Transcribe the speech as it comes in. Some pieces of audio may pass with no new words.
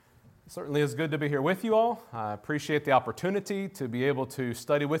Certainly is good to be here with you all. I appreciate the opportunity to be able to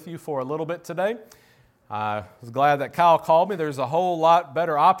study with you for a little bit today. I was glad that Kyle called me. There's a whole lot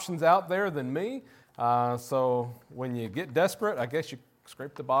better options out there than me. So when you get desperate, I guess you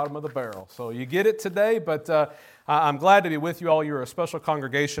scrape the bottom of the barrel. So you get it today, but I'm glad to be with you all. You're a special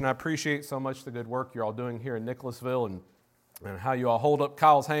congregation. I appreciate so much the good work you're all doing here in Nicholasville and how you all hold up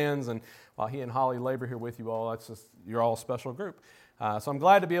Kyle's hands, and while he and Holly labor here with you all, you're all a special group. So I'm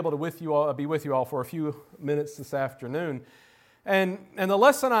glad to be able to be with you all for a few minutes this afternoon. And the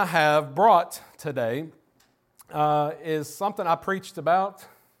lesson I have brought today is something I preached about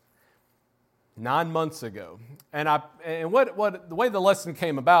 9 months ago. And the way the lesson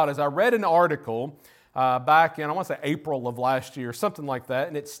came about is I read an article back in, I want to say April of last year, something like that,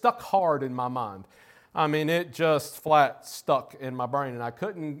 and it stuck hard in my mind. I mean, it just flat stuck in my brain, and I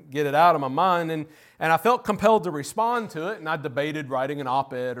couldn't get it out of my mind, and I felt compelled to respond to it, and I debated writing an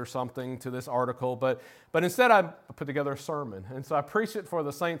op-ed or something to this article, but instead I put together a sermon, and so I preached it for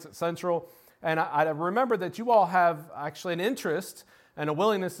the Saints at Central, and I remember that you all have actually an interest and a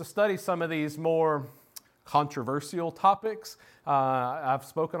willingness to study some of these more controversial topics. I've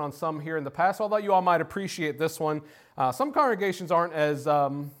spoken on some here in the past, so I thought you all might appreciate this one. Some congregations aren't as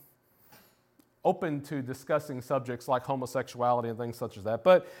open to discussing subjects like homosexuality and things such as that.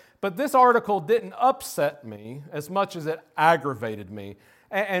 But this article didn't upset me as much as it aggravated me.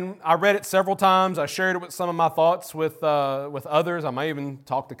 And I read it several times. I shared it with some of my thoughts with others. I may even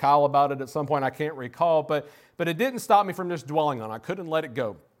talk to Kyle about it at some point. I can't recall. But it didn't stop me from just dwelling on it. I couldn't let it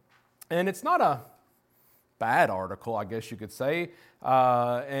go. And it's not a bad article, I guess you could say.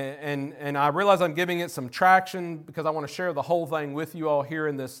 And I realize I'm giving it some traction because I want to share the whole thing with you all here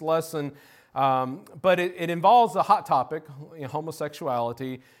in this lesson. But it involves a hot topic,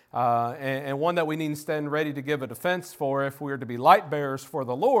 homosexuality, and one that we need to stand ready to give a defense for if we are to be light bearers for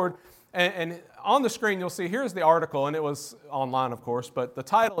the Lord. And on the screen you'll see, here's the article, and it was online of course, but the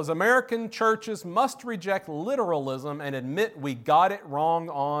title is American Churches Must Reject Literalism and Admit We Got It Wrong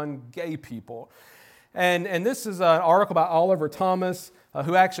on Gay People. And this is an article by Oliver Thomas,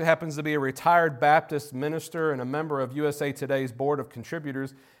 who actually happens to be a retired Baptist minister and a member of USA Today's Board of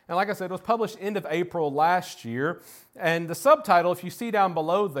Contributors. And like I said, it was published end of April last year. And the subtitle, if you see down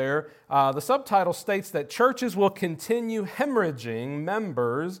below there, the subtitle states that churches will continue hemorrhaging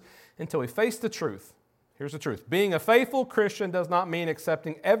members until we face the truth. Here's the truth. Being a faithful Christian does not mean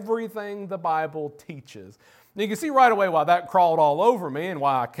accepting everything the Bible teaches. Now, you can see right away why that crawled all over me and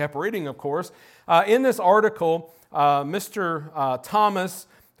why I kept reading, of course. In this article, Mr. Thomas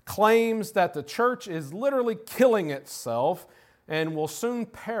claims that the church is literally killing itself and will soon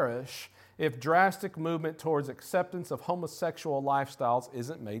perish if drastic movement towards acceptance of homosexual lifestyles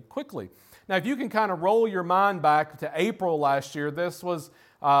isn't made quickly. Now, if you can kind of roll your mind back to April last year, there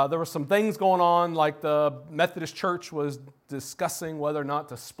were some things going on, like the Methodist Church was discussing whether or not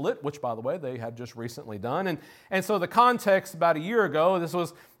to split, which, by the way, they had just recently done. And so the context about a year ago, this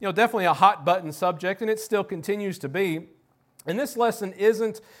was definitely a hot-button subject, and it still continues to be. And this lesson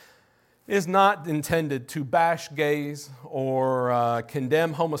is not intended to bash gays or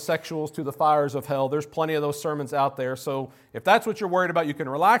condemn homosexuals to the fires of hell. There's plenty of those sermons out there. So if that's what you're worried about, you can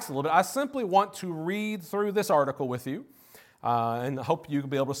relax a little bit. I simply want to read through this article with you. And I hope you'll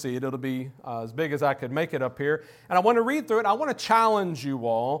be able to see it. It'll be as big as I could make it up here. And I want to read through it. I want to challenge you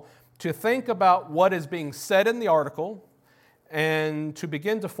all to think about what is being said in the article and to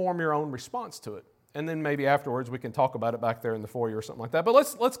begin to form your own response to it. And then maybe afterwards we can talk about it back there in the foyer or something like that. But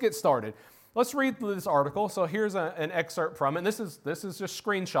let's get started. Let's read through this article. So here's an excerpt from it. This is just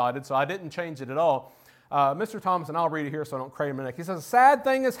screenshotted, so I didn't change it at all. Mr. Thomas, and I'll read it here so I don't crane my neck. He says, a sad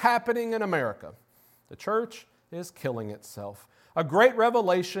thing is happening in America. The church is killing itself. A great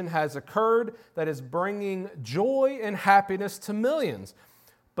revelation has occurred that is bringing joy and happiness to millions,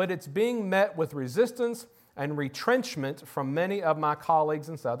 but it's being met with resistance and retrenchment from many of my colleagues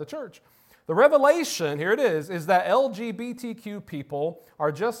inside the church. The revelation, here it is that LGBTQ people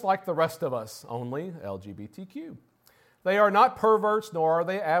are just like the rest of us, only LGBTQ. They are not perverts, nor are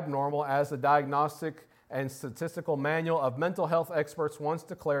they abnormal, as the Diagnostic and Statistical Manual of Mental Health Experts once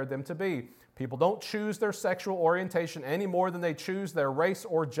declared them to be. People don't choose their sexual orientation any more than they choose their race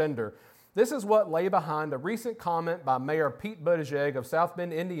or gender. This is what lay behind a recent comment by Mayor Pete Buttigieg of South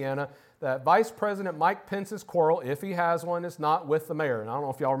Bend, Indiana, that Vice President Mike Pence's quarrel, if he has one, is not with the mayor. And I don't know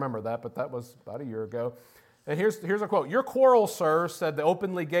if y'all remember that, but that was about a year ago. And here's a quote. Your quarrel, sir, said the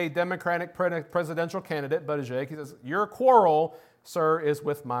openly gay Democratic presidential candidate, Buttigieg. He says, your quarrel, sir, is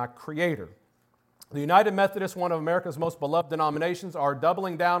with my creator. The United Methodists, one of America's most beloved denominations, are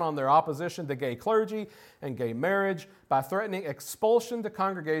doubling down on their opposition to gay clergy and gay marriage by threatening expulsion to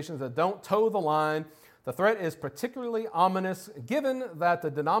congregations that don't toe the line. The threat is particularly ominous given that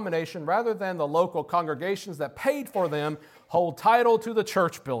the denomination, rather than the local congregations that paid for them, hold title to the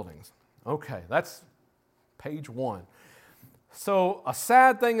church buildings. Okay, that's page 1. So a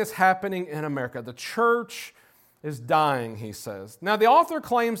sad thing is happening in America. The church is dying, he says. Now, the author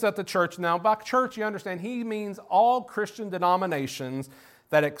claims that the church, now by church, you understand, he means all Christian denominations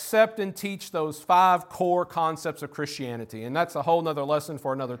that accept and teach those 5 core concepts of Christianity. And that's a whole other lesson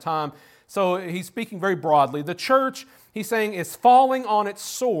for another time. So he's speaking very broadly. The church, he's saying, is falling on its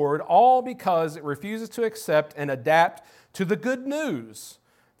sword all because it refuses to accept and adapt to the good news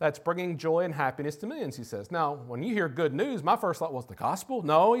that's bringing joy and happiness to millions, he says. Now, when you hear good news, my first thought was the gospel.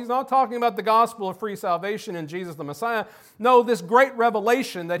 No, he's not talking about the gospel of free salvation in Jesus the Messiah. No, this great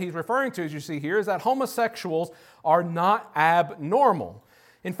revelation that he's referring to, as you see here, is that homosexuals are not abnormal.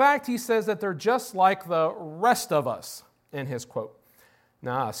 In fact, he says that they're just like the rest of us, in his quote.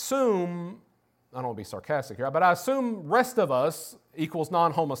 Now, I assume, I don't want to be sarcastic here, but I assume rest of us equals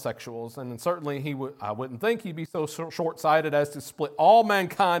non-homosexuals, and certainly I wouldn't think he'd be so short-sighted as to split all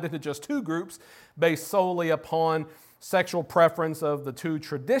mankind into just 2 groups based solely upon sexual preference of the 2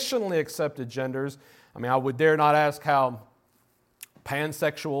 traditionally accepted genders. I mean, I would dare not ask how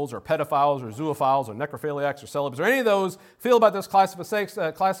pansexuals or pedophiles or zoophiles or necrophiliacs or celibates or any of those feel about this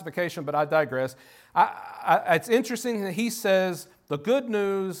classification, but I digress. It's interesting that he says the good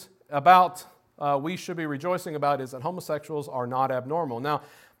news about we should be rejoicing about is that homosexuals are not abnormal. Now,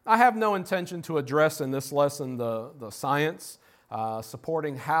 I have no intention to address in this lesson the science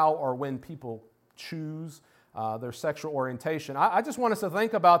supporting how or when people choose their sexual orientation. I just want us to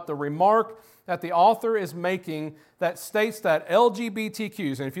think about the remark that the author is making that states that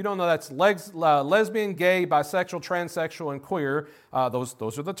LGBTQs, and if you don't know, that's lesbian, gay, bisexual, transsexual, and queer,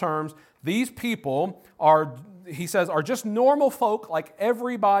 those are the terms. These people are, he says, are just normal folk like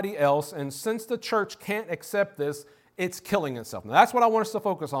everybody else, and since the church can't accept this, it's killing itself. Now, that's what I want us to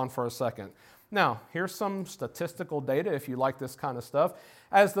focus on for a second. Now, here's some statistical data if you like this kind of stuff.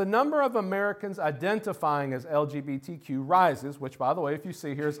 As the number of Americans identifying as LGBTQ rises, which, by the way, if you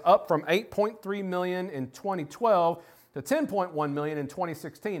see here, is up from 8.3 million in 2012 to 10.1 million in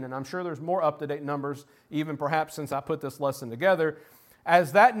 2016, and I'm sure there's more up-to-date numbers, even perhaps since I put this lesson together.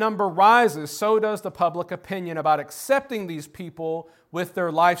 As that number rises, so does the public opinion about accepting these people with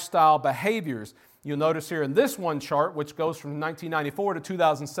their lifestyle behaviors. You'll notice here in this one chart, which goes from 1994 to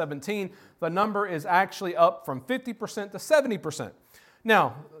 2017, the number is actually up from 50% to 70%.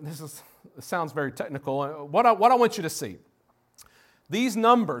 Now, this sounds very technical. What I want you to see, these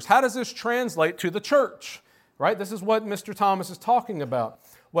numbers, how does this translate to the church? Right? This is what Mr. Thomas is talking about.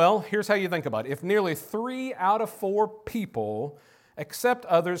 Well, here's how you think about it. If nearly 3 out of 4 people accept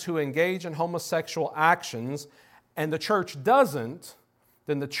others who engage in homosexual actions and the church doesn't,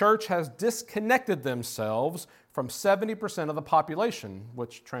 then the church has disconnected themselves from 70% of the population,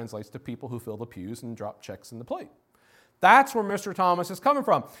 which translates to people who fill the pews and drop checks in the plate. That's where Mr. Thomas is coming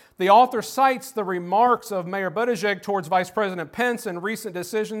from. The author cites the remarks of Mayor Buttigieg towards Vice President Pence in recent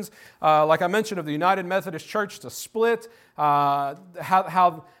decisions, like I mentioned, of the United Methodist Church to split, how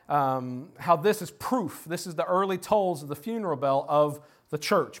this is proof. This is the early tolls of the funeral bell of the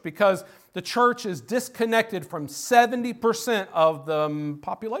church, because the church is disconnected from 70% of the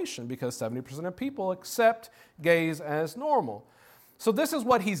population, because 70% of people accept gays as normal. So this is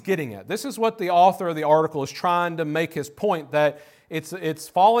what he's getting at. This is what the author of the article is trying to make his point, that it's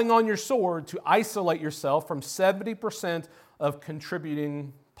falling on your sword to isolate yourself from 70% of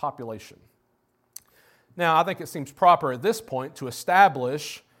contributing population. Now, I think it seems proper at this point to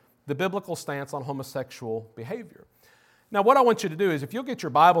establish the biblical stance on homosexual behavior. Now, what I want you to do is, if you'll get your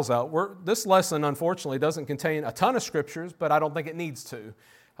Bibles out, this lesson, unfortunately, doesn't contain a ton of scriptures, but I don't think it needs to.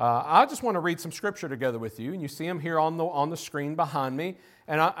 I just want to read some scripture together with you, and you see them here on the screen behind me,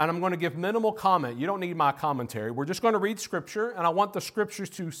 and I'm going to give minimal comment. You don't need my commentary. We're just going to read scripture, and I want the scriptures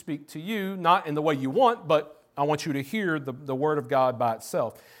to speak to you, not in the way you want, but I want you to hear the Word of God by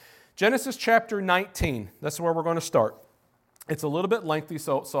itself. Genesis chapter 19, that's where we're going to start. It's a little bit lengthy,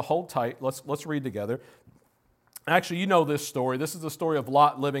 so hold tight. Let's read together. Actually, you know this story. This is the story of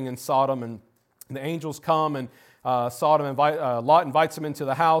Lot living in Sodom, and the angels come, and Lot invites him into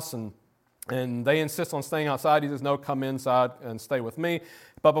the house, and they insist on staying outside. He says, no, come inside and stay with me.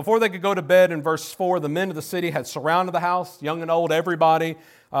 But before they could go to bed, in verse 4, the men of the city had surrounded the house, young and old, everybody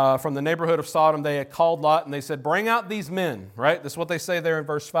from the neighborhood of Sodom. They had called Lot, and they said, bring out these men, right? This is what they say there in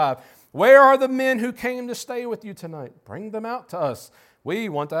verse 5. Where are the men who came to stay with you tonight? Bring them out to us. We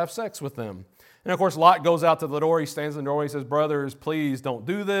want to have sex with them. And of course, Lot goes out to the door. He stands in the door. He says, brothers, please don't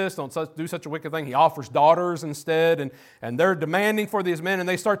do this. Don't do such a wicked thing. He offers daughters instead. And they're demanding for these men. And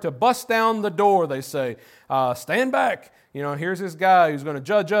they start to bust down the door. They say, stand back. Here's this guy who's going to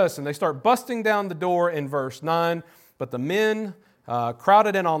judge us. And they start busting down the door in verse 9. But the men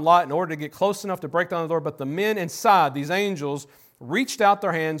crowded in on Lot in order to get close enough to break down the door. But the men inside, these angels, reached out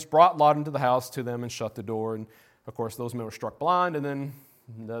their hands, brought Lot into the house to them, and shut the door. And of course, those men were struck blind. And then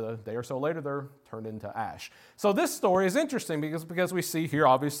a day or so later, they're turned into ash. So this story is interesting because we see here,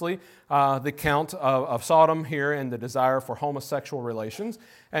 obviously, the account of Sodom here and the desire for homosexual relations.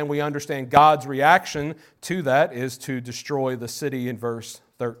 And we understand God's reaction to that is to destroy the city in verse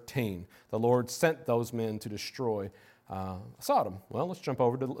 13. The Lord sent those men to destroy Sodom. Well, let's jump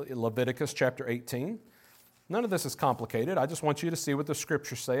over to Leviticus chapter 18. None of this is complicated. I just want you to see what the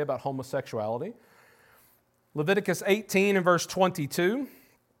Scriptures say about homosexuality. Leviticus 18 and verse 22.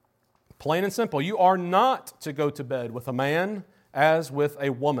 Plain and simple, you are not to go to bed with a man as with a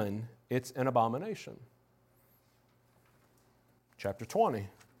woman. It's an abomination. Chapter 20,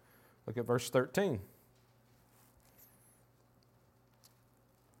 look at verse 13.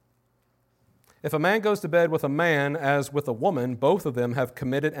 If a man goes to bed with a man as with a woman, both of them have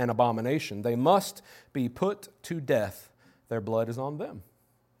committed an abomination. They must be put to death. Their blood is on them.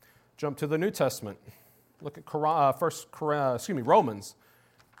 Jump to the New Testament. Look at Romans.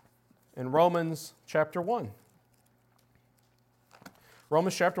 In Romans chapter 1.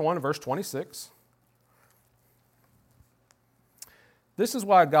 Romans chapter 1 and verse 26. This is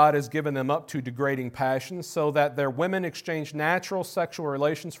why God has given them up to degrading passions, so that their women exchange natural sexual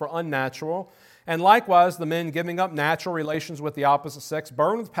relations for unnatural, and likewise the men giving up natural relations with the opposite sex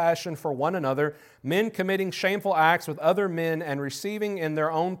burn with passion for one another, men committing shameful acts with other men and receiving in their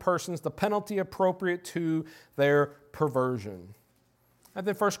own persons the penalty appropriate to their perversion. And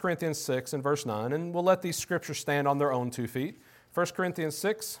then 1 Corinthians 6 and verse 9, and we'll let these scriptures stand on their own 2 feet. 1 Corinthians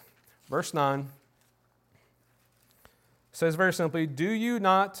 6, verse 9, says very simply, don't you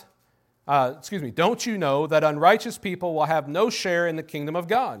know that unrighteous people will have no share in the kingdom of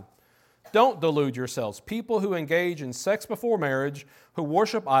God? Don't delude yourselves. People who engage in sex before marriage, who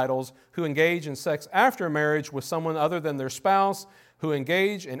worship idols, who engage in sex after marriage with someone other than their spouse, who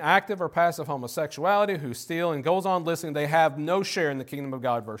engage in active or passive homosexuality, who steal, and goes on listing, they have no share in the kingdom of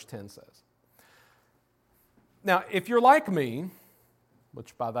God, verse 10 says. Now, if you're like me,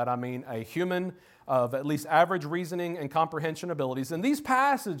 which by that I mean a human of at least average reasoning and comprehension abilities, then these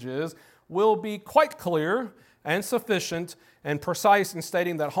passages will be quite clear and sufficient and precise in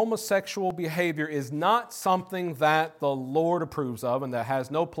stating that homosexual behavior is not something that the Lord approves of and that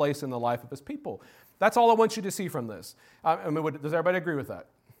has no place in the life of His people. That's all I want you to see from this. Does everybody agree with that?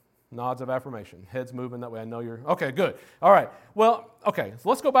 Nods of affirmation. Heads moving that way. I know you're... Okay, good. All right. Well, okay. So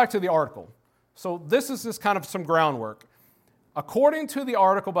let's go back to the article. So this is just kind of some groundwork. According to the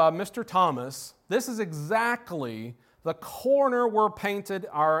article by Mr. Thomas, this is exactly the corner we're painted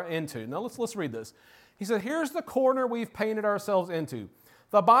into. Now let's read this. He said, here's the corner we've painted ourselves into.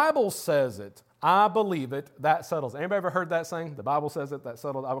 The Bible says it. I believe it. That settles. Anybody ever heard that saying? The Bible says it. That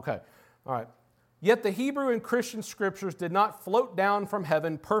settles. Okay. All right. Yet the Hebrew and Christian scriptures did not float down from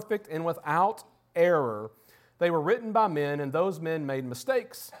heaven perfect and without error. They were written by men, and those men made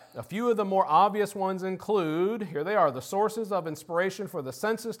mistakes. A few of the more obvious ones include, here they are, the sources of inspiration for the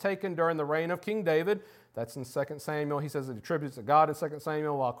census taken during the reign of King David. That's in 2 Samuel. He says it attributes it to God in 2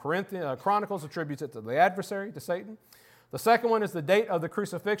 Samuel, while Chronicles attributes it to the adversary, to Satan. The second one is the date of the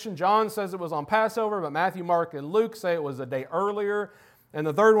crucifixion. John says it was on Passover, but Matthew, Mark, and Luke say it was a day earlier. And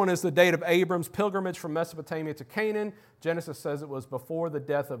the third one is the date of Abram's pilgrimage from Mesopotamia to Canaan. Genesis says it was before the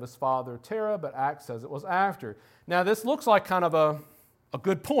death of his father Terah, but Acts says it was after. Now, this looks like kind of a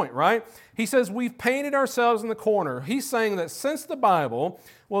good point, right? He says we've painted ourselves in the corner. He's saying that since the Bible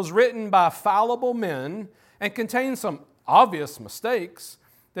was written by fallible men and contains some obvious mistakes,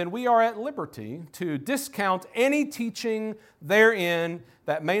 then we are at liberty to discount any teaching therein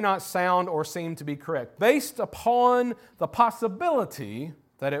that may not sound or seem to be correct, based upon the possibility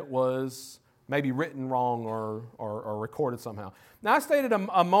that it was maybe written wrong or recorded somehow. Now, I stated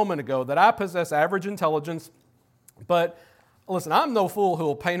a moment ago that I possess average intelligence, but listen, I'm no fool who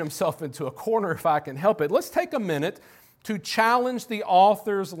will paint himself into a corner if I can help it. Let's take a minute to challenge the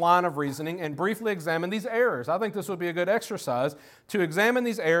author's line of reasoning and briefly examine these errors. I think this would be a good exercise to examine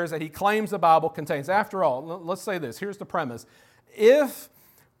these errors that he claims the Bible contains. After all, let's say this. Here's the premise. If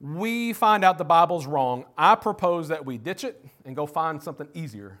we find out the Bible's wrong, I propose that we ditch it and go find something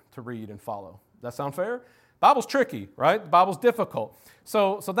easier to read and follow. That sound fair? Bible's tricky, right? The Bible's difficult.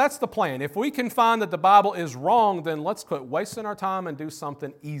 So that's the plan. If we can find that the Bible is wrong, then let's quit wasting our time and do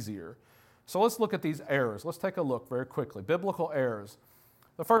something easier. So let's look at these errors. Let's take a look very quickly. Biblical errors.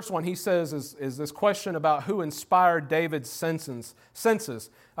 The first one he says is this question about who inspired David's census.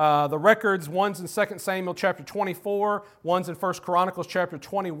 The records, one's in 2 Samuel chapter 24, one's in 1 Chronicles chapter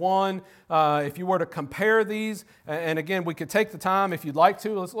 21. If you were to compare these, and again, we could take the time if you'd like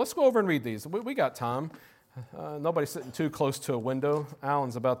to. Let's go over and read these. We got time. Nobody's sitting too close to a window.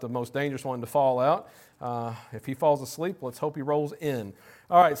 Alan's about the most dangerous one to fall out. If he falls asleep, let's hope he rolls in.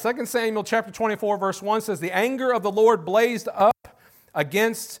 All right, 2 Samuel chapter 24, verse 1 says, "The anger of the Lord blazed up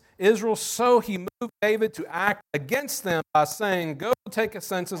against Israel, so he moved David to act against them by saying, 'Go take a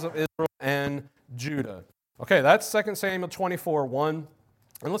census of Israel and Judah.'" Okay, that's 2 Samuel 24, 1.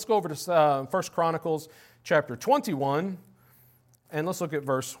 And let's go over to 1 Chronicles chapter 21, and let's look at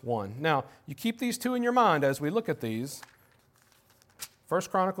verse 1. Now, you keep these two in your mind as we look at these. 1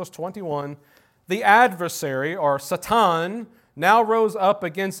 Chronicles 21, "The adversary, or Satan, now rose up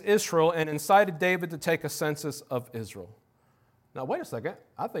against Israel and incited David to take a census of Israel." Now, wait a second.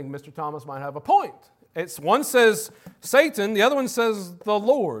 I think Mr. Thomas might have a point. One says Satan, the other one says the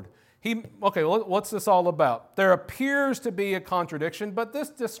Lord. Okay, what's this all about? There appears to be a contradiction, but this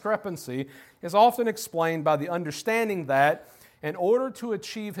discrepancy is often explained by the understanding that in order to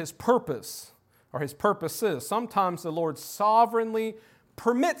achieve his purpose, or his purposes, sometimes the Lord sovereignly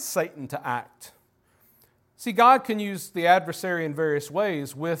permits Satan to act. See, God can use the adversary in various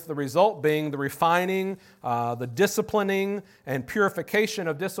ways, with the result being the refining, the disciplining, and purification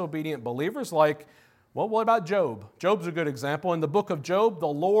of disobedient believers. Like, well, what about Job? Job's a good example. In the book of Job, the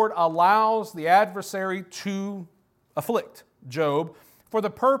Lord allows the adversary to afflict Job for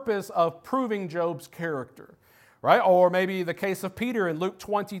the purpose of proving Job's character, right? Or maybe the case of Peter in Luke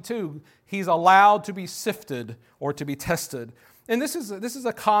 22, he's allowed to be sifted or to be tested. And this is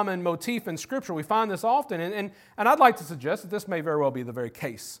a common motif in Scripture. We find this often, and I'd like to suggest that this may very well be the very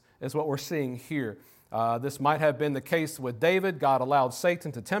case, is what we're seeing here. This might have been the case with David. God allowed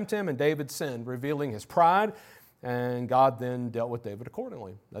Satan to tempt him, and David sinned, revealing his pride, and God then dealt with David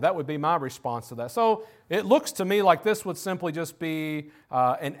accordingly. Now, that would be my response to that. So it looks to me like this would simply just be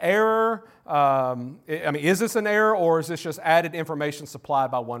an error. Is this an error, or is this just added information supplied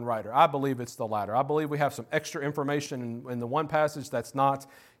by one writer? I believe it's the latter. I believe we have some extra information in the one passage that's not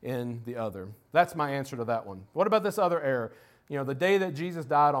in the other. That's my answer to that one. What about this other error? The day that Jesus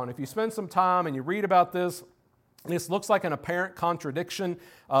died on. If you spend some time and you read about this looks like an apparent contradiction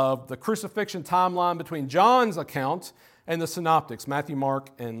of the crucifixion timeline between John's account and the synoptics, Matthew,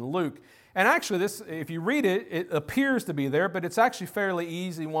 Mark, and Luke. And actually, this, if you read it, it appears to be there, but it's actually fairly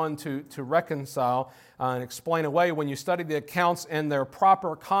easy one to reconcile and explain away when you study the accounts in their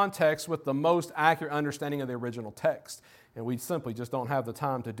proper context with the most accurate understanding of the original text. And we simply just don't have the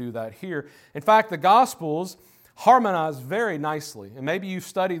time to do that here. In fact, the Gospels harmonize very nicely. And maybe you've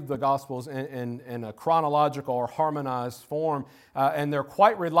studied the Gospels in a chronological or harmonized form, and they're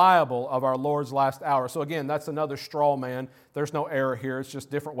quite reliable of our Lord's last hour. So again, that's another straw man. There's no error here. It's just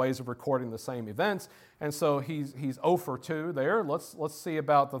different ways of recording the same events. And so he's 0 for 2 there. Let's see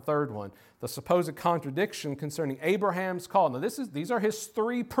about the third one, the supposed contradiction concerning Abraham's call. Now these are his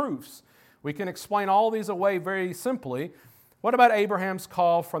 3 proofs. We can explain all these away very simply. What about Abraham's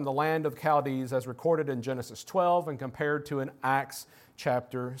call from the land of Chaldees as recorded in Genesis 12 and compared to in Acts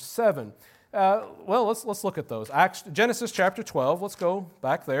chapter 7? Let's look at those. Genesis chapter 12, let's go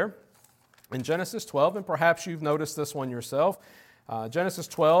back there. In Genesis 12, and perhaps you've noticed this one yourself. Genesis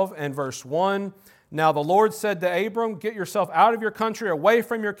 12 and verse 1, "Now the Lord said to Abram, 'Get yourself out of your country, away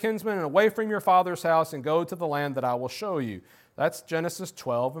from your kinsmen, and away from your father's house, and go to the land that I will show you.'" That's Genesis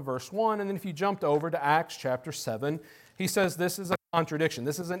 12 and verse 1. And then if you jumped over to Acts chapter 7, he says this is a contradiction.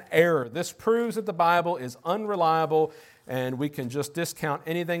 This is an error. This proves that the Bible is unreliable, and we can just discount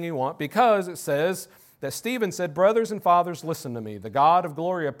anything you want, because it says that Stephen said, "Brothers and fathers, listen to me. The God of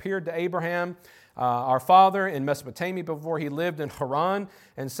glory appeared to Abraham, our father, in Mesopotamia before he lived in Haran,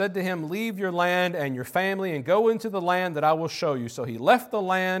 and said to him, 'Leave your land and your family and go into the land that I will show you.' So he left the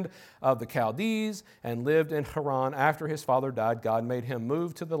land of the Chaldees and lived in Haran. After his father died, God made him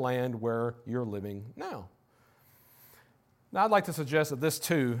move to the land where you're living now." Now, I'd like to suggest that this,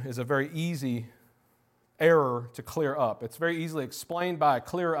 too, is a very easy error to clear up. It's very easily explained by a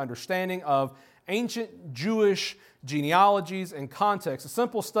clearer understanding of ancient Jewish genealogies and context. A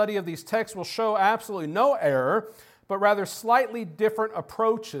simple study of these texts will show absolutely no error, but rather slightly different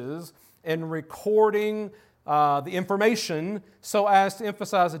approaches in recording the information so as to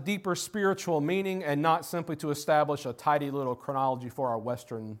emphasize a deeper spiritual meaning and not simply to establish a tidy little chronology for our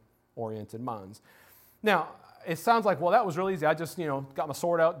Western-oriented minds. Now, it sounds like, well, that was really easy. I just, got my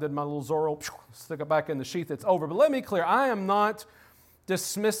sword out, did my little Zorro, stick it back in the sheath, it's over. But let me be clear, I am not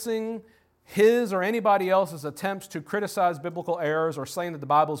dismissing his or anybody else's attempts to criticize biblical errors or saying that the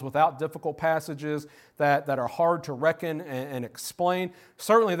Bible is without difficult passages that are hard to reckon and explain.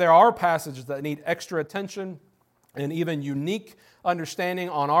 Certainly there are passages that need extra attention and even unique understanding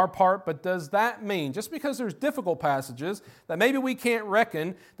on our part, but does that mean, just because there's difficult passages that maybe we can't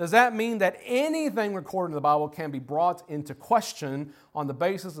reckon, does that mean that anything recorded in the Bible can be brought into question on the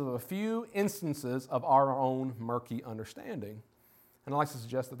basis of a few instances of our own murky understanding? And I'd like to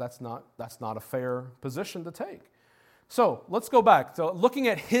suggest that that's not a fair position to take. So let's go back. So looking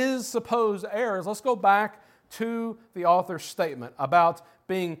at his supposed errors, let's go back to the author's statement about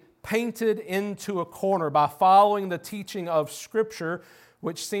being painted into a corner by following the teaching of Scripture,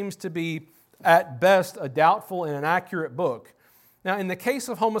 which seems to be, at best, a doubtful and inaccurate book. Now, in the case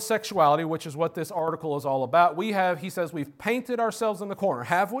of homosexuality, which is what this article is all about, he says, we've painted ourselves in the corner.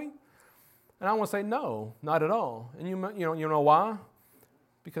 Have we? And I want to say, no, not at all. And you know why?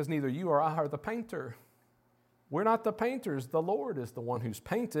 Because neither you or I are the painter. We're not the painters. The Lord is the one who's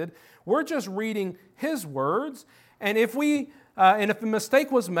painted. We're just reading His words. And if a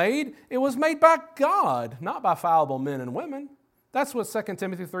mistake was made, it was made by God, not by fallible men and women. That's what 2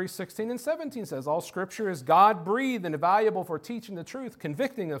 Timothy 3:16 and 17 says. All Scripture is God-breathed and valuable for teaching the truth,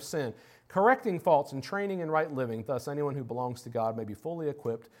 convicting of sin, correcting faults, and training in right living. Thus, anyone who belongs to God may be fully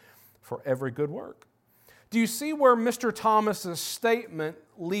equipped for every good work. Do you see where Mr. Thomas's statement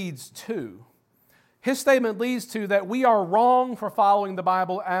leads to? His statement leads to that we are wrong for following the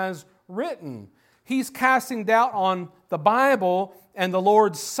Bible as written. He's casting doubt on the Bible and the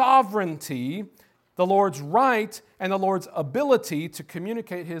Lord's sovereignty, the Lord's right, and the Lord's ability to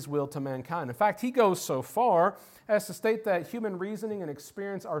communicate His will to mankind. In fact, he goes so far as to state that human reasoning and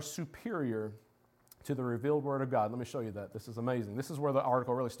experience are superior to the revealed Word of God. Let me show you that. This is amazing. This is where the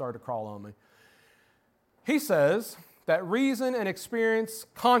article really started to crawl on me. He says that reason and experience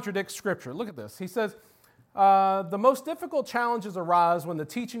contradict Scripture. Look at this. He says, the most difficult challenges arise when the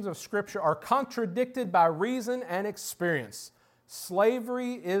teachings of Scripture are contradicted by reason and experience.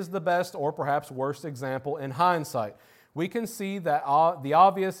 Slavery is the best or perhaps worst example in hindsight. We can see that the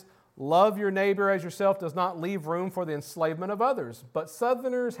obvious love your neighbor as yourself does not leave room for the enslavement of others. But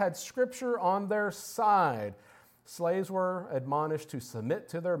Southerners had Scripture on their side. Slaves were admonished to submit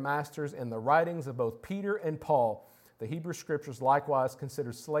to their masters in the writings of both Peter and Paul. The Hebrew Scriptures likewise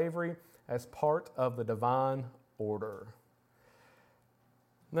considered slavery as part of the divine order.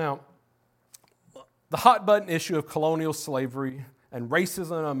 Now, the hot-button issue of colonial slavery and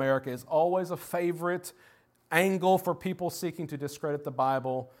racism in America is always a favorite angle for people seeking to discredit the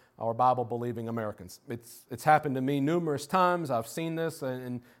Bible or Bible-believing Americans. It's happened to me numerous times. I've seen this,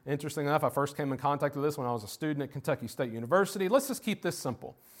 and interesting enough, I first came in contact with this when I was a student at Kentucky State University. Let's just keep this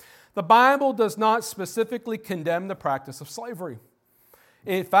simple. The Bible does not specifically condemn the practice of slavery.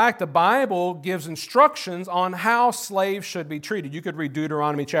 In fact, the Bible gives instructions on how slaves should be treated. You could read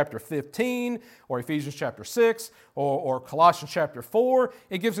Deuteronomy chapter 15 or Ephesians chapter 6 or Colossians chapter 4.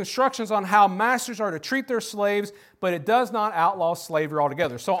 It gives instructions on how masters are to treat their slaves, but it does not outlaw slavery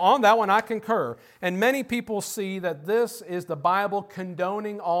altogether. So on that one, I concur. And many people see that this is the Bible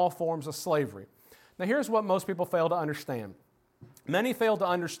condoning all forms of slavery. Now here's what most people fail to understand. Many fail to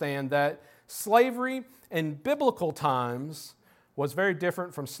understand that slavery in biblical times was very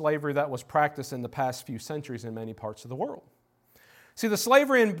different from slavery that was practiced in the past few centuries in many parts of the world. See, the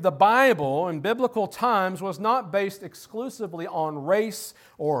slavery in the Bible in biblical times was not based exclusively on race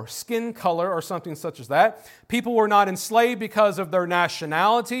or skin color or something such as that. People were not enslaved because of their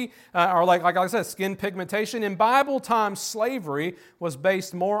nationality or like I said, skin pigmentation. In Bible times, slavery was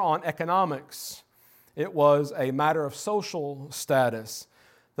based more on economics. It was a matter of social status.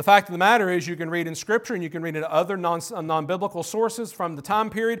 The fact of the matter is you can read in Scripture and you can read in other non-biblical sources from the time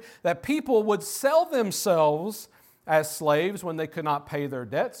period that people would sell themselves as slaves when they could not pay their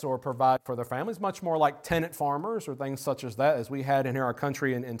debts or provide for their families, much more like tenant farmers or things such as that as we had in our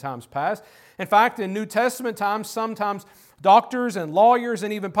country in times past. In fact, in New Testament times, sometimes doctors and lawyers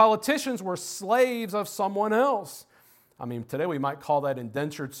and even politicians were slaves of someone else. I mean, today we might call that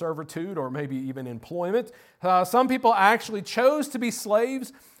indentured servitude or maybe even employment. Some people actually chose to be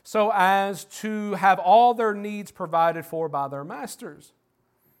slaves so as to have all their needs provided for by their masters.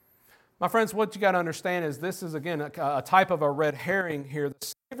 My friends, what you got to understand is this is, again, a type of a red herring here.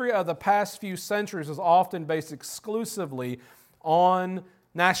 The slavery of the past few centuries is often based exclusively on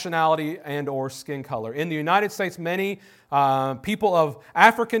nationality and or skin color. In the United States, many people of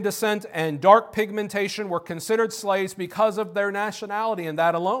African descent and dark pigmentation were considered slaves because of their nationality and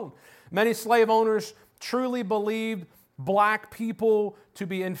that alone. Many slave owners truly believed black people to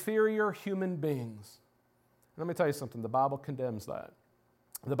be inferior human beings. Let me tell you something, the Bible condemns that.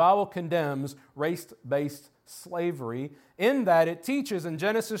 The Bible condemns race-based slavery in that it teaches in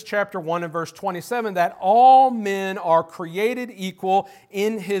Genesis chapter 1 and verse 27 that all men are created equal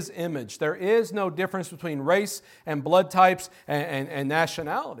in His image. There is no difference between race and blood types and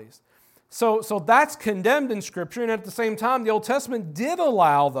nationalities. So that's condemned in Scripture, and at the same time, the Old Testament did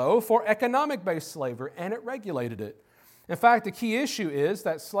allow, though, for economic-based slavery, and it regulated it. In fact, the key issue is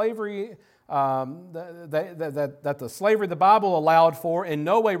that slavery, that the slavery the Bible allowed for in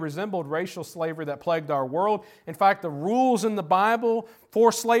no way resembled racial slavery that plagued our world. In fact, the rules in the Bible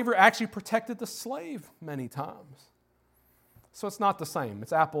for slavery actually protected the slave many times. So it's not the same.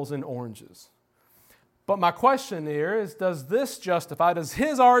 It's apples and oranges. But my question here is, does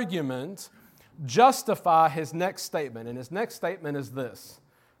his argument justify his next statement? And his next statement is this: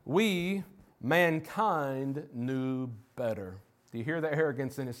 we, mankind, knew better. Do you hear the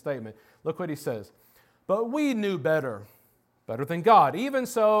arrogance in his statement? Look what he says. But we knew better than God. Even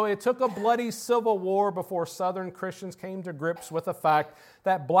so, it took a bloody civil war before Southern Christians came to grips with the fact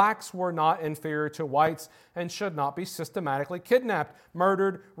that blacks were not inferior to whites and should not be systematically kidnapped,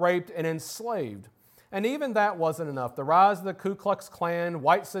 murdered, raped, and enslaved. And even that wasn't enough. The rise of the Ku Klux Klan,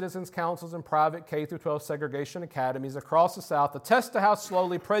 white citizens' councils, and private K-12 segregation academies across the South attest to how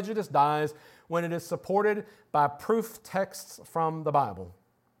slowly prejudice dies when it is supported by proof texts from the Bible.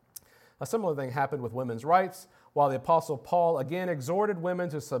 A similar thing happened with women's rights. While the Apostle Paul again exhorted women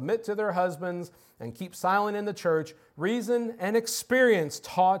to submit to their husbands and keep silent in the church, reason and experience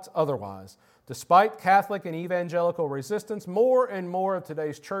taught otherwise. Despite Catholic and evangelical resistance, more and more of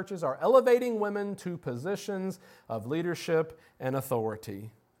today's churches are elevating women to positions of leadership and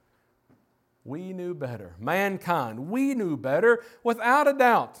authority. We knew better. Mankind, we knew better without a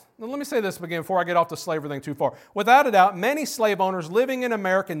doubt. Now, let me say this again before I get off the slavery thing too far. Without a doubt, many slave owners living in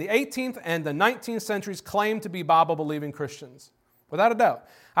America in the 18th and the 19th centuries claimed to be Bible-believing Christians. Without a doubt.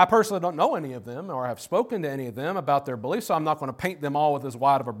 I personally don't know any of them or have spoken to any of them about their beliefs, so I'm not going to paint them all with as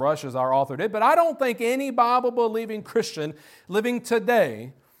wide of a brush as our author did. But I don't think any Bible-believing Christian living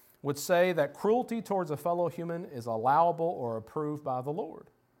today would say that cruelty towards a fellow human is allowable or approved by the Lord.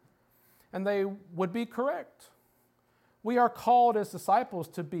 And they would be correct. We are called as disciples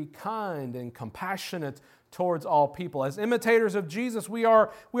to be kind and compassionate towards all people. As imitators of Jesus, we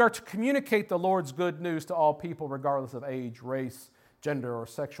are to communicate the Lord's good news to all people, regardless of age, race, gender, or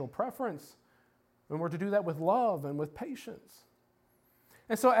sexual preference. And we're to do that with love and with patience.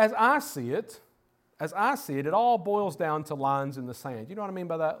 And so as I see it, it all boils down to lines in the sand. You know what I mean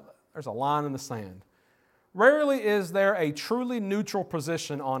by that? There's a line in the sand. Rarely is there a truly neutral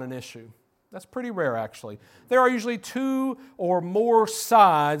position on an issue. That's pretty rare, actually. There are usually two or more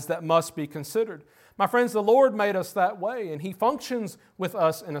sides that must be considered. My friends, the Lord made us that way, and He functions with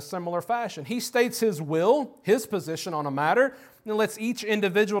us in a similar fashion. He states His will, His position on a matter, and lets each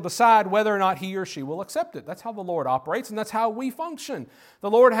individual decide whether or not he or she will accept it. That's how the Lord operates, and that's how we function.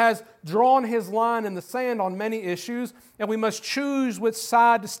 The Lord has drawn His line in the sand on many issues, and we must choose which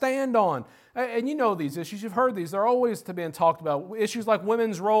side to stand on. And you know these issues. You've heard these. They're always to be talked about. Issues like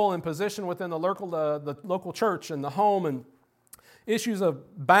women's role and position within the local church and the home, and issues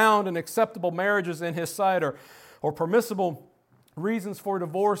of bound and acceptable marriages in His sight, or permissible reasons for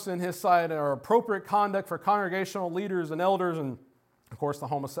divorce in His sight, or appropriate conduct for congregational leaders and elders, and, of course, the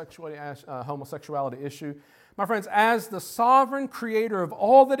homosexuality issue. My friends, as the sovereign creator of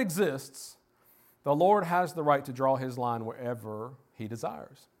all that exists, the Lord has the right to draw His line wherever He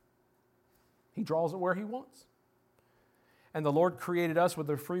desires. He draws it where He wants. And the Lord created us with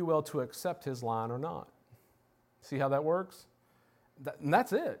a free will to accept His line or not. See how that works? And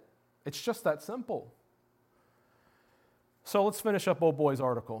that's it. It's just that simple. So let's finish up Old Boy's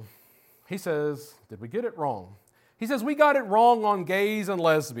article. He says, did we get it wrong? He says, we got it wrong on gays and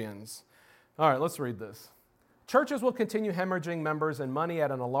lesbians. All right, let's read this. Churches will continue hemorrhaging members and money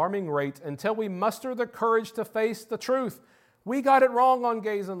at an alarming rate until we muster the courage to face the truth. We got it wrong on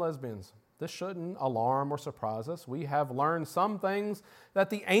gays and lesbians. This shouldn't alarm or surprise us. We have learned some things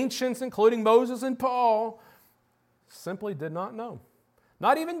that the ancients, including Moses and Paul, simply did not know.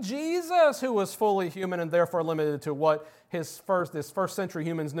 Not even Jesus, who was fully human and therefore limited to what this first century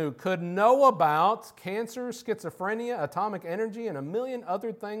humans knew, could know about cancer, schizophrenia, atomic energy, and a million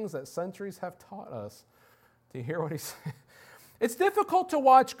other things that centuries have taught us. Do you hear what he's saying? It's difficult to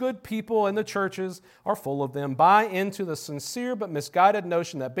watch good people, and the churches are full of them, buy into the sincere but misguided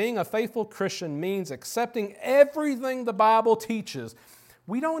notion that being a faithful Christian means accepting everything the Bible teaches.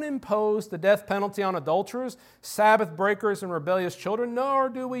 We don't impose the death penalty on adulterers, Sabbath breakers, and rebellious children, nor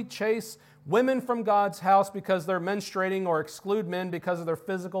do we chase women from God's house because they're menstruating or exclude men because of their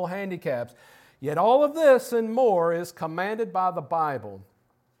physical handicaps. Yet all of this and more is commanded by the Bible.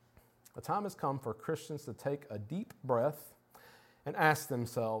 The time has come for Christians to take a deep breath and ask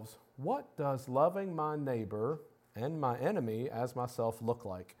themselves, what does loving my neighbor and my enemy as myself look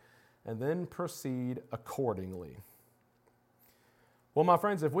like? And then proceed accordingly. Well, my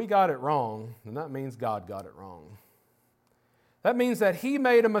friends, if we got it wrong, then that means God got it wrong. That means that He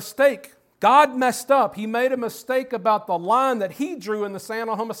made a mistake. God messed up. He made a mistake about the line that He drew in the sand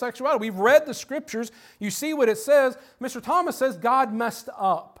on homosexuality. We've read the Scriptures. You see what it says. Mr. Thomas says God messed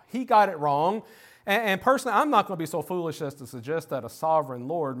up. He got it wrong. And personally, I'm not going to be so foolish as to suggest that a sovereign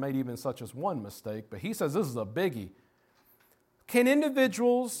Lord made even such as one mistake, but He says this is a biggie. Can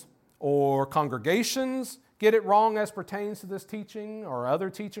individuals or congregations get it wrong as pertains to this teaching or other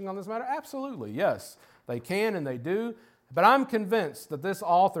teaching on this matter? Absolutely, yes. They can and they do. But I'm convinced that this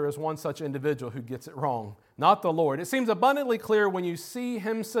author is one such individual who gets it wrong, not the Lord. It seems abundantly clear when you see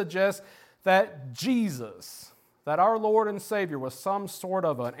him suggest that Jesus, that our Lord and Savior, was some sort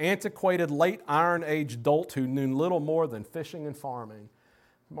of an antiquated late Iron Age dolt who knew little more than fishing and farming.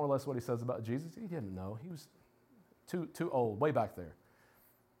 More or less what he says about Jesus. He didn't know. He was too old, way back there.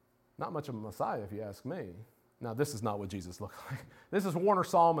 Not much of a Messiah, if you ask me. Now, this is not what Jesus looked like. This is Warner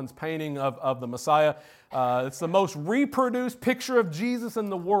Sallman's painting of the Messiah. It's the most reproduced picture of Jesus in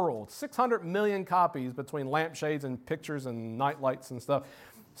the world. 600 million copies between lampshades and pictures and night lights and stuff.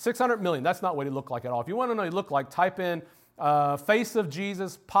 600 million. That's not what he looked like at all. If you want to know what he looked like, type in face of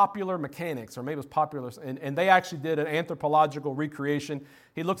Jesus, popular mechanics, or maybe it was popular, and they actually did an anthropological recreation.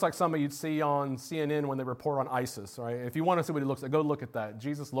 He looks like somebody you'd see on CNN when they report on ISIS. Right? If you want to see what he looks like, go look at that.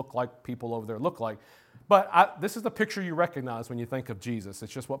 Jesus looked like people over there look like. But this is the picture you recognize when you think of Jesus.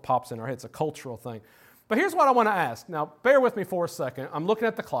 It's just what pops in our head. It's a cultural thing. But here's what I want to ask. Now, bear with me for a second. I'm looking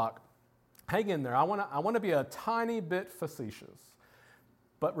at the clock. Hang in there. I want to be a tiny bit facetious,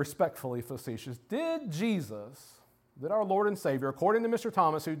 but respectfully facetious. Did our Lord and Savior, according to Mr.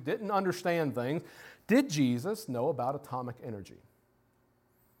 Thomas, who didn't understand things, did Jesus know about atomic energy?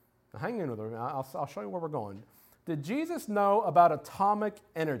 Now, hang in with me. I'll show you where we're going. Did Jesus know about atomic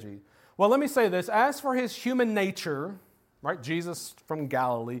energy? Well, let me say this. As for his human nature, right, Jesus from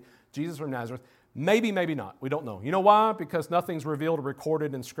Galilee, Jesus from Nazareth, maybe, maybe not. We don't know. You know why? Because nothing's revealed or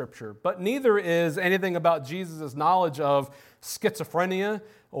recorded in Scripture. But neither is anything about Jesus' knowledge of schizophrenia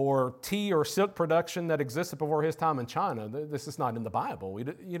or tea or silk production that existed before his time in China. This is not in the Bible.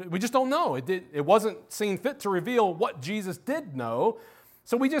 We just don't know. It wasn't seen fit to reveal what Jesus did know.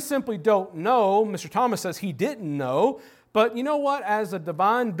 So we just simply don't know. Mr. Thomas says he didn't know. But you know what? As a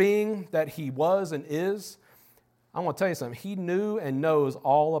divine being that he was and is, I want to tell you something. He knew and knows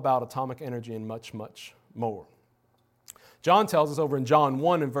all about atomic energy and much, much more. John tells us over in John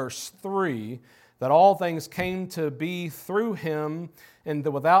 1 and verse 3 that all things came to be through him, and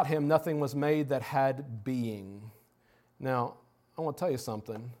that without him nothing was made that had being. Now, I want to tell you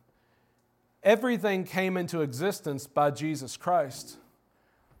something. Everything came into existence by Jesus Christ,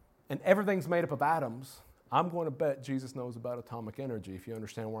 and everything's made up of atoms. I'm going to bet Jesus knows about atomic energy, if you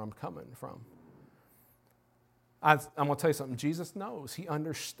understand where I'm coming from. I'm going to tell you something. Jesus knows. He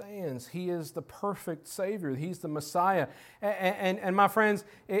understands. He is the perfect Savior. He's the Messiah. And my friends,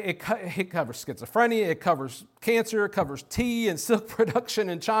 it covers schizophrenia, it covers cancer, it covers tea and silk production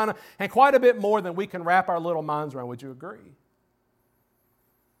in China, and quite a bit more than we can wrap our little minds around. Would you agree?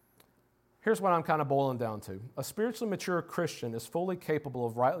 Here's what I'm kind of boiling down to. A spiritually mature Christian is fully capable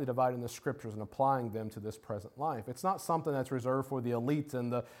of rightly dividing the Scriptures and applying them to this present life. It's not something that's reserved for the elite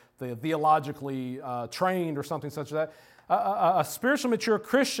and the theologically trained or something such as that. A spiritually mature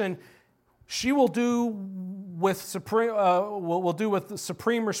Christian, she will do with supreme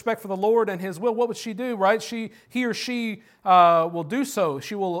respect for the Lord and His will. What would she do, right? He or she will do so.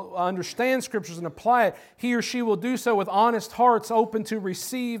 She will understand Scriptures and apply it. He or she will do so with honest hearts, open to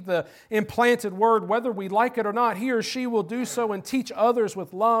receive the implanted Word, whether we like it or not. He or she will do so and teach others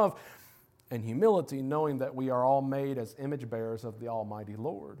with love and humility, knowing that we are all made as image bearers of the Almighty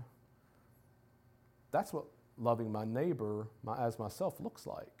Lord. That's what loving my neighbor as myself looks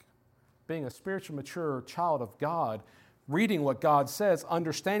like. Being a spiritually mature child of God, reading what God says,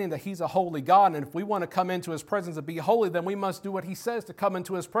 understanding that He's a holy God, and if we want to come into His presence and be holy, then we must do what He says to come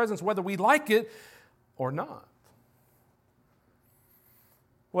into His presence, whether we like it or not.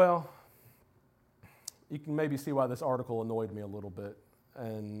 Well, you can maybe see why this article annoyed me a little bit.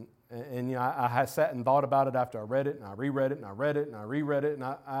 And you know, I sat and thought about it after I read it, and I reread it, and I read it, and I reread it, and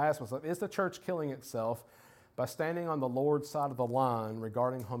I asked myself, is the church killing itself by standing on the Lord's side of the line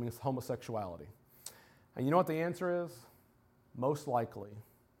regarding homosexuality? And you know what the answer is? Most likely.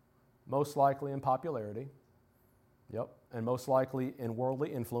 Most likely in popularity. Yep. And most likely in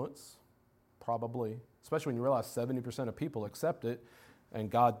worldly influence. Probably. Especially when you realize 70% of people accept it. and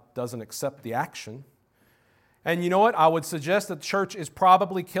God doesn't accept the action. And you know what? I would suggest that the church is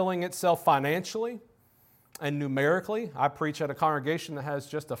probably killing itself financially and numerically. I preach at a congregation that has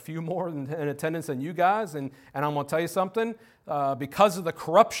just a few more in attendance than you guys, and I'm going to tell you something. Because of the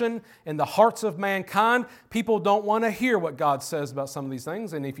corruption in the hearts of mankind, people don't want to hear what God says about some of these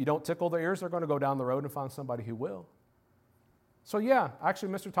things, and if you don't tickle their ears, they're going to go down the road and find somebody who will. So yeah, actually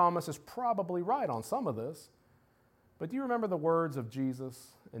Mr. Thomas is probably right on some of this. But do you remember the words of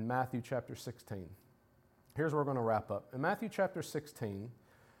Jesus in Matthew chapter 16? Here's where we're going to wrap up. In Matthew chapter 16,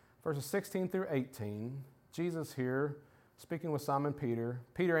 verses 16 through 18, Jesus here, speaking with Simon Peter,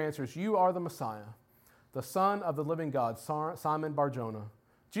 Peter answers, "You are the Messiah, the Son of the living God, Simon Bar-Jonah."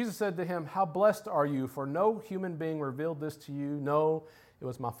 Jesus said to him, "How blessed are you, for no human being revealed this to you. No, it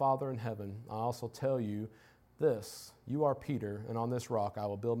was my Father in heaven. I also tell you this, you are Peter, and on this rock I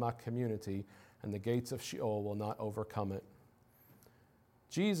will build my community, and the gates of Sheol will not overcome it."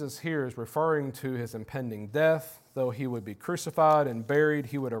 Jesus here is referring to his impending death. Though he would be crucified and buried,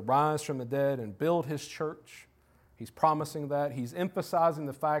 he would arise from the dead and build his church. He's promising that. He's emphasizing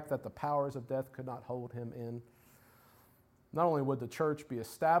the fact that the powers of death could not hold him in. Not only would the church be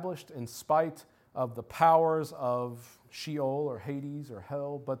established in spite of the powers of Sheol or Hades or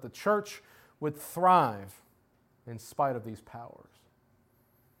hell, but the church would thrive in spite of these powers.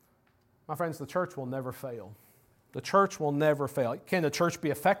 My friends, the church will never fail. The church will never fail. Can the church be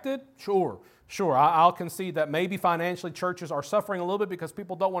affected? Sure. I'll concede that maybe financially churches are suffering a little bit because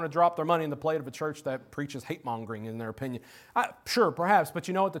people don't want to drop their money in the plate of a church that preaches hate-mongering in their opinion. Sure, perhaps, but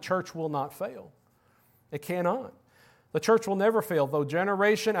you know what? The church will not fail. It cannot. The church will never fail, though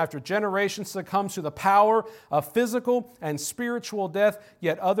generation after generation succumbs to the power of physical and spiritual death,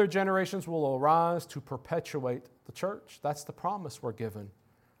 yet other generations will arise to perpetuate the church. That's the promise we're given.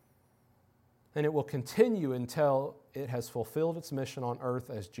 And it will continue until it has fulfilled its mission on earth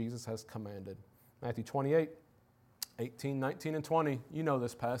as Jesus has commanded. Matthew 28, 18, 19, and 20. You know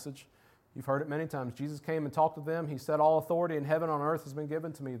this passage. You've heard it many times. Jesus came and talked to them. He said, "All authority in heaven and on earth has been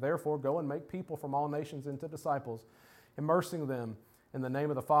given to me. Therefore, go and make people from all nations into disciples, immersing them in the name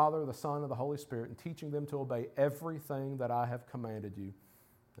of the Father, the Son, and the Holy Spirit, and teaching them to obey everything that I have commanded you.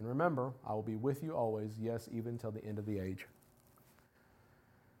 And remember, I will be with you always, yes, even till the end of the age."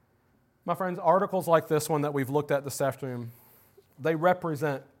 My friends, articles like this one that we've looked at this afternoon, they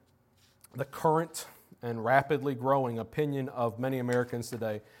represent the current and rapidly growing opinion of many Americans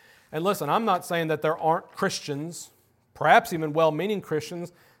today. And listen, I'm not saying that there aren't Christians, perhaps even well-meaning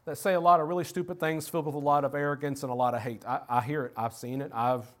Christians, that say a lot of really stupid things filled with a lot of arrogance and a lot of hate. I hear it. I've seen it.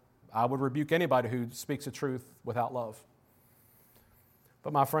 I would rebuke anybody who speaks the truth without love.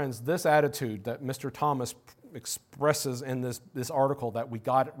 But my friends, this attitude that Mr. Thomas expresses in this article, that we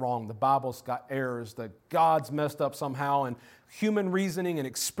got it wrong, the Bible's got errors, that God's messed up somehow, and human reasoning and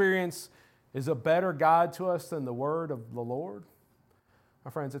experience is a better guide to us than the word of the Lord.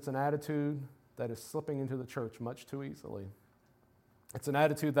 My friends, it's an attitude that is slipping into the church much too easily. It's an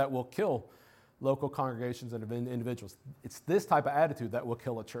attitude that will kill local congregations and individuals. It's this type of attitude that will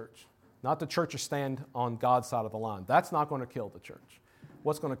kill a church, not the churches stand on God's side of the line. That's not going to kill the church.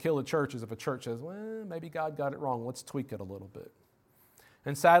 What's going to kill the church is if a church says, "Well, maybe God got it wrong. Let's tweak it a little bit."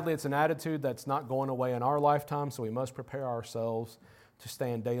 And sadly, it's an attitude that's not going away in our lifetime, so we must prepare ourselves to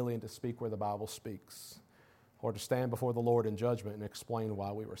stand daily and to speak where the Bible speaks, or to stand before the Lord in judgment and explain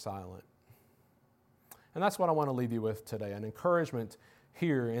why we were silent. And that's what I want to leave you with today, an encouragement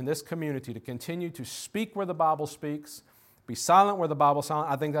here in this community to continue to speak where the Bible speaks, be silent where the Bible's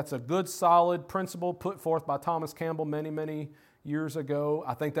silent. I think that's a good, solid principle put forth by Thomas Campbell many years ago.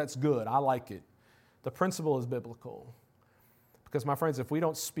 I think that's good. I like it. The principle is biblical. Because, my friends, if we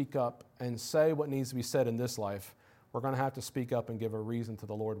don't speak up and say what needs to be said in this life, we're going to have to speak up and give a reason to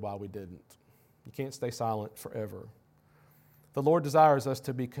the Lord why we didn't. You can't stay silent forever. The Lord desires us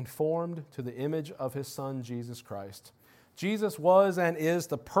to be conformed to the image of His Son, Jesus Christ. Jesus was and is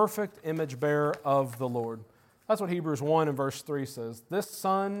the perfect image bearer of the Lord. That's what Hebrews 1 and verse 3 says. This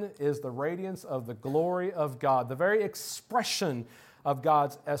Son is the radiance of the glory of God, the very expression of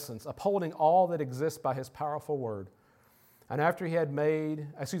God's essence, upholding all that exists by His powerful word. And after He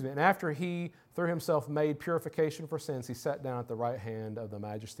through Himself made purification for sins, He sat down at the right hand of the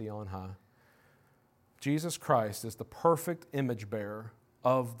Majesty on high. Jesus Christ is the perfect image bearer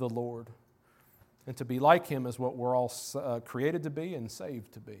of the Lord. And to be like Him is what we're all created to be and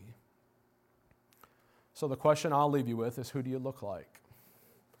saved to be. So the question I'll leave you with is, who do you look like?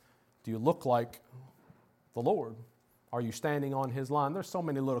 Do you look like the Lord? Are you standing on His line? There's so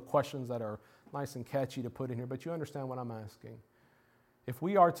many little questions that are nice and catchy to put in here, but you understand what I'm asking. If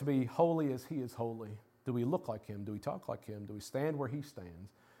we are to be holy as He is holy, Do we look like him? Do we talk like him? Do we stand where he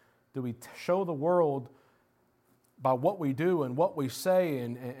stands? Do we show the world by what we do and what we say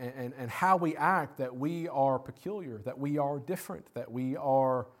and how we act that we are peculiar, that we are different, that we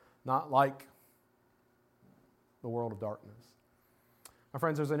are not like the world of darkness? My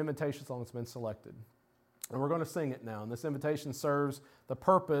friends, there's an invitation song that's been selected. And we're going to sing it now. And this invitation serves the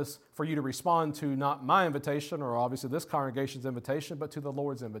purpose for you to respond to not my invitation or obviously this congregation's invitation, but to the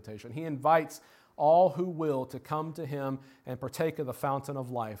Lord's invitation. He invites all who will to come to him and partake of the fountain of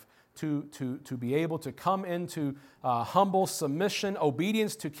life, to be able to come into humble submission,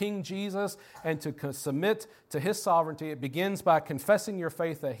 obedience to King Jesus, and to submit to his sovereignty. It begins by confessing your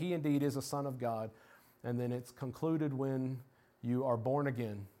faith that he indeed is a Son of God. And then it's concluded when you are born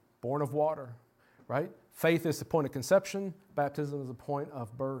again, born of water, right? Faith is the point of conception. Baptism is the point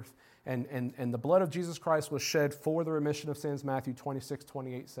of birth. And the blood of Jesus Christ was shed for the remission of sins, Matthew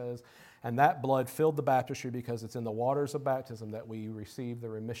 26:28 says. And that blood filled the baptistry because it's in the waters of baptism that we receive the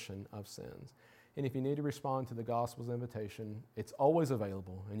remission of sins. And if you need to respond to the gospel's invitation, it's always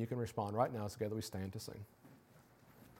available. And you can respond right now. Together we stand to sing.